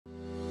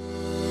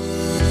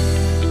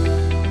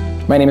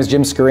My name is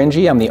Jim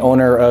Scaringi. I'm the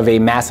owner of a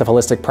massive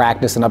holistic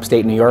practice in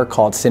upstate New York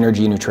called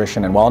Scaringi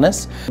Nutrition and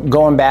Wellness.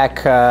 Going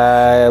back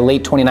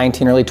late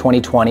 2019, early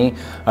 2020,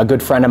 a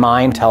good friend of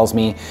mine tells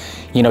me,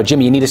 you know, Jim,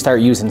 you need to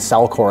start using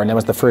CellCore. And that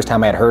was the first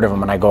time I had heard of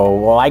him. And I go,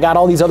 well, I got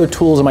all these other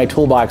tools in my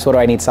toolbox. What do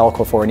I need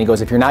CellCore for? And he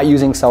goes, if you're not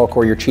using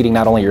CellCore, you're cheating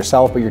not only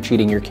yourself, but you're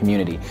cheating your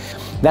community.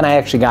 Then I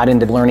actually got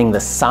into learning the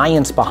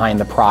science behind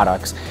the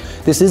products.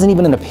 This isn't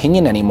even an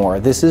opinion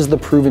anymore. This is the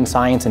proven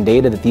science and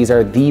data that these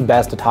are the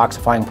best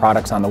detoxifying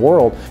products on the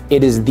world.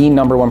 It is the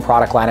 #1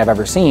 product line I've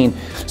ever seen.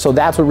 So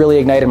that's what really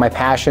ignited my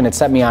passion. It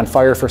set me on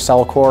fire for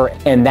CellCore,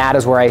 and that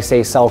is where I say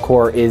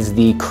CellCore is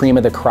the cream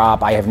of the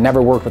crop. I have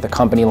never worked with a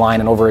company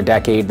line in over a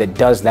decade that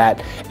does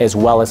that as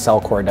well as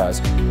CellCore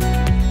does.